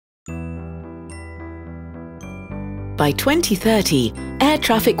By 2030, air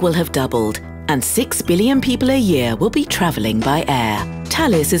traffic will have doubled and 6 billion people a year will be travelling by air.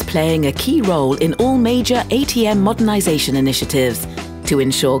 Thales is playing a key role in all major ATM modernisation initiatives to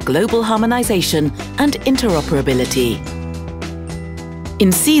ensure global harmonisation and interoperability.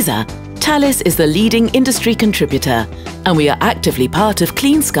 In CESA, Thales is the leading industry contributor, and we are actively part of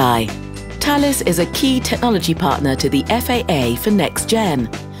Clean Sky. Thales is a key technology partner to the FAA for Next Gen,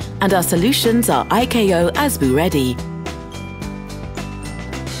 and our solutions are ICAO ASBU ready.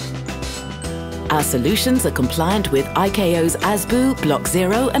 Our solutions are compliant with ICAO's ASBU Block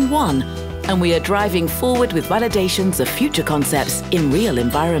 0 and 1, and we are driving forward with validations of future concepts in real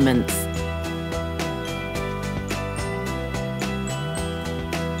environments.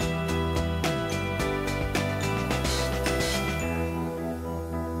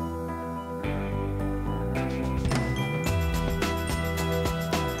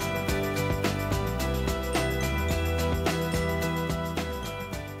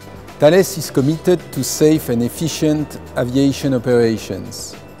 Thales is committed to safe and efficient aviation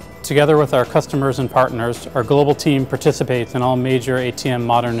operations. Together with our customers and partners, our global team participates in all major ATM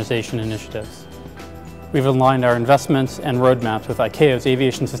modernization initiatives. We've aligned our investments and roadmaps with ICAO's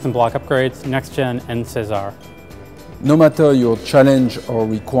aviation system block upgrades, Next Gen and CESAR. No matter your challenge or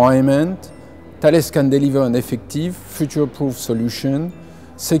requirement, Thales can deliver an effective, future-proof solution,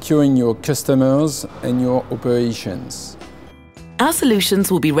 securing your customers and your operations. Our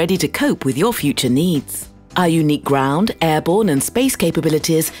solutions will be ready to cope with your future needs. Our unique ground, airborne and space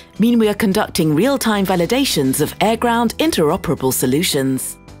capabilities mean we are conducting real-time validations of air-ground interoperable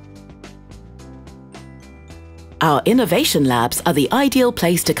solutions. Our innovation labs are the ideal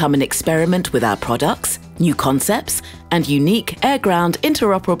place to come and experiment with our products, new concepts and unique air-ground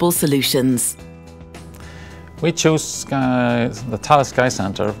interoperable solutions. We chose the Thales Sky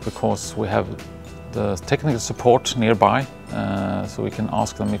Center because we have the technical support nearby, so we can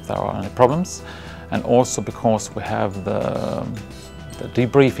ask them if there are any problems, and also because we have the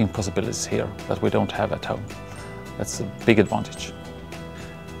debriefing possibilities here that we don't have at home. That's a big advantage.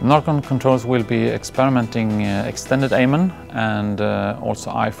 Narcon controls will be experimenting extended AMAN and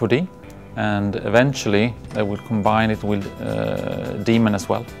also I4D, and eventually they will combine it with DMAN as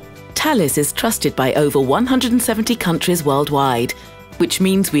well. Thales is trusted by over 170 countries worldwide, which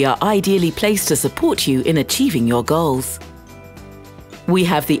means we are ideally placed to support you in achieving your goals. We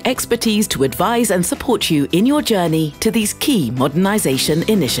have the expertise to advise and support you in your journey to these key modernisation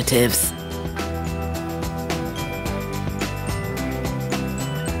initiatives.